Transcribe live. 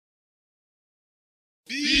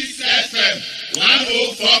Peace FM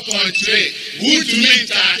 104.3. Good to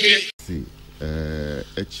meet you. See,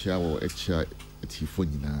 Echa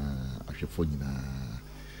Tifonina, Ashafonina,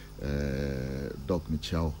 Doc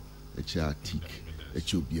Michel, Echa Tik,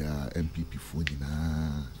 Echobia, NPP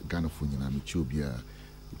Fonina, Ghana Fonina, Michobia,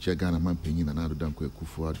 Echa Ghana Man Penin, and Ado Danko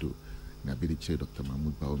Kufuado, Nabidi Che, Dr.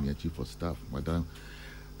 Mahmoud Baumia, Chief of Staff, Madame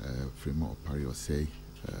Fremont Pario say.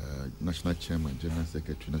 National Chairman, General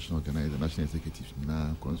Secretary, National Organizer, National Executives,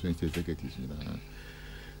 Constituency Executives,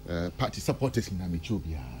 Party supporters in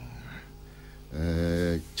Amichobia.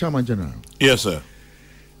 Chairman General. Yes, sir.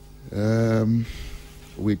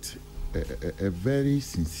 With a very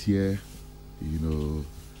sincere,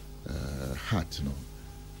 heart,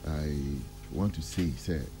 I want to say,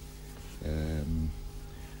 sir,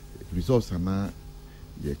 results are not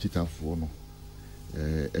the cheetah for no.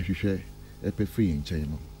 Free in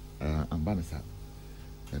China, and Banasa,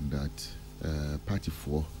 and that party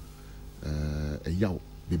for a yaw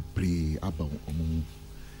be brave about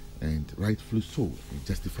and rightfully so, and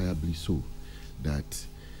justifiably so, that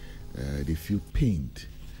they feel pained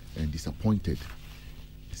and disappointed.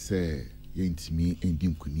 Say, yent me and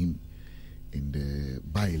dim kunim in the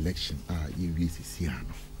by-election.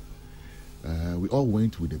 We all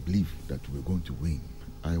went with the belief that we were going to win.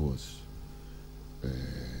 I was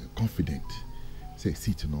confident. Say,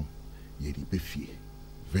 sit no, yeri befi.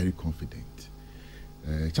 Very confident.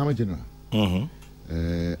 Chairman General.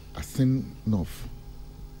 Assin North.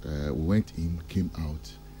 We went in, came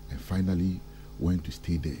out, and finally went to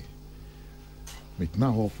stay there. But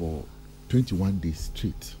now for 21 days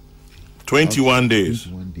straight. 21 days.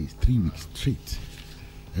 21 days, 3 weeks straight.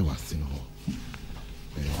 I was in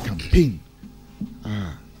campaign.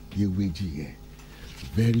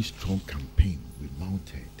 Very strong campaign we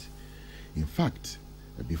mounted. In fact,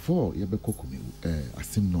 before Yabeko Kumewu,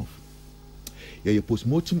 Assin North, your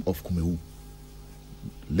postmortem of Kumewu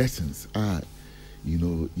lessons are,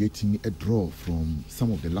 getting a draw from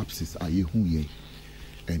some of the lapses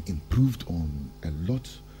and improved on a lot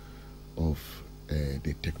of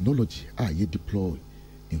the technology ye deployed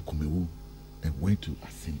in Kumewu and went to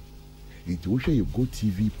Assin. Into which you go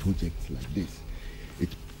TV projects like this, it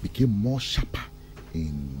became more sharper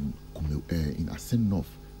in Assin North.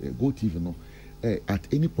 Go TV no. At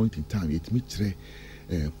any point in time, it meets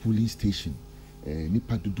polling station.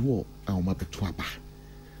 Nipa duduo auma betuaba.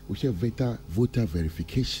 We have voter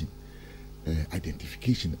verification,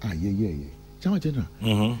 identification. Chairman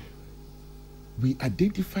General. We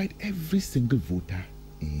identified every single voter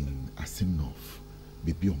in Assin North.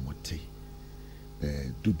 Baby omote.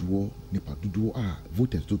 Duduo nipa duduo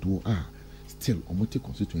voters duduo still omote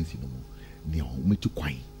constituency no more. Ni omote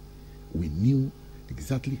kwai. We knew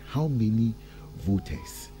exactly how many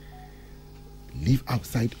voters live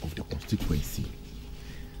outside of the constituency.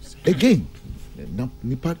 Again,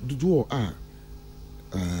 nipa duduo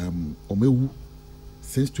omewu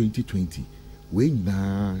since 2020. We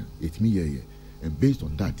na it me and based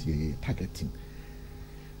on that targeting.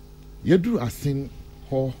 Yedru Assin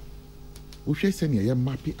ho we shall send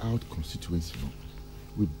mapping out constituency.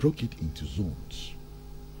 We broke it into zones,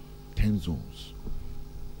 10 zones.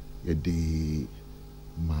 The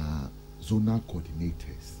zonal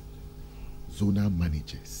coordinators, zonal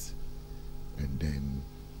managers, and then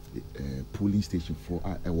polling station for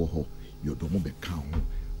your domo count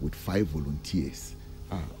with 5 volunteers.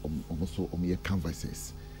 Also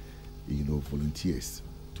canvassers, volunteers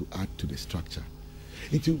to add to the structure.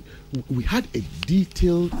 We had a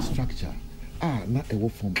detailed structure. Not a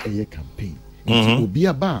work from a campaign.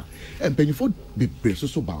 Obia bar and before be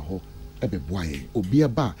so baho. Obia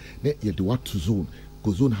bar, you do what to zone,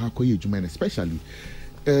 go zone how you man, especially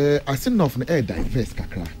Assin of an air diverse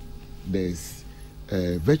kakra. There's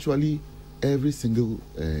virtually every single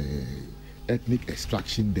ethnic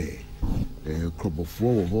extraction there. Crop of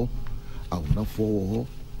 4 I will not 4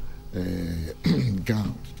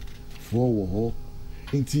 gown 4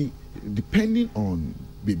 depending on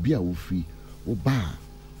baby free or bar,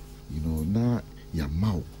 now your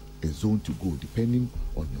mouth a zone to go depending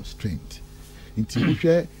on your strength. Until we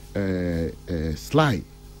share Sly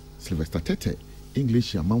Sylvester Tete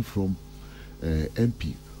English your mouth from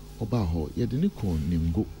MP Obaho Yadiniko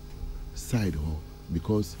Nimgo side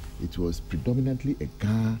because it was predominantly a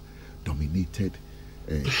Ga dominated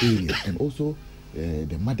area and also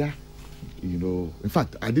the mother. In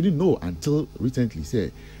fact, I didn't know until recently.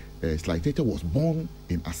 Say, Sly Tete was born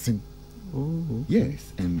in Assin.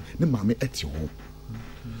 Yes, and the mama at your home.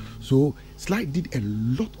 So Sly did a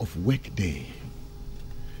lot of work there,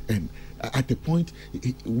 and at the point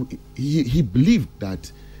he believed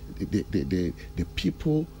that the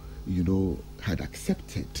people had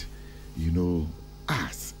accepted,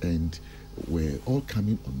 us and were all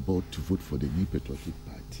coming on board to vote for the New Patriotic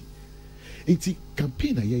Party. It's a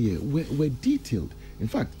campaign were detailed. In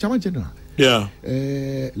fact, Chairman General,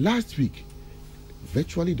 last week,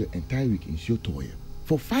 virtually the entire week in Shotoye,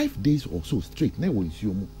 for 5 days or so straight, the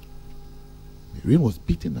rain was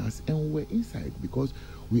beating us and we were inside because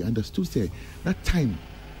we understood that time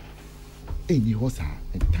and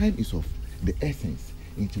time is of the essence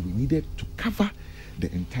until we needed to cover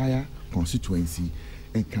the entire constituency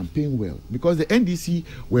and campaign well, because the NDC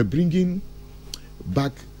were bringing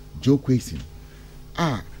back Joe Quayson.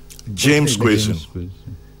 James Quayson.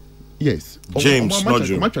 Yes. James, not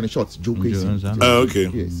Joe. I'm trying to short Joe Quayson. Oh, okay.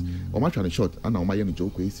 Yes. I'm trying to short. And now I'm Joe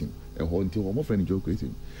Quayson. Until I'm friend Joe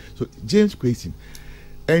Quayson. So James Quayson.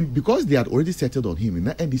 And because they had already settled on him, and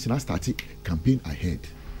NDC now started campaign ahead.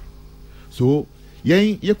 So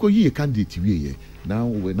candidate now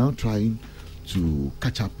we're now trying to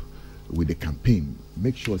catch up with the campaign,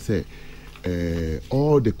 make sure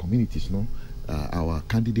all the communities our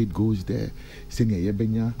candidate goes there, senior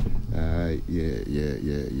yebenya,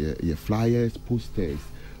 flyers, posters,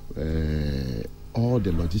 all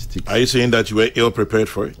the logistics. Are you saying that you were ill prepared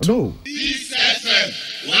for it? No. This FM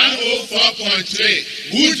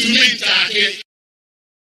 104.3. Good to meet you.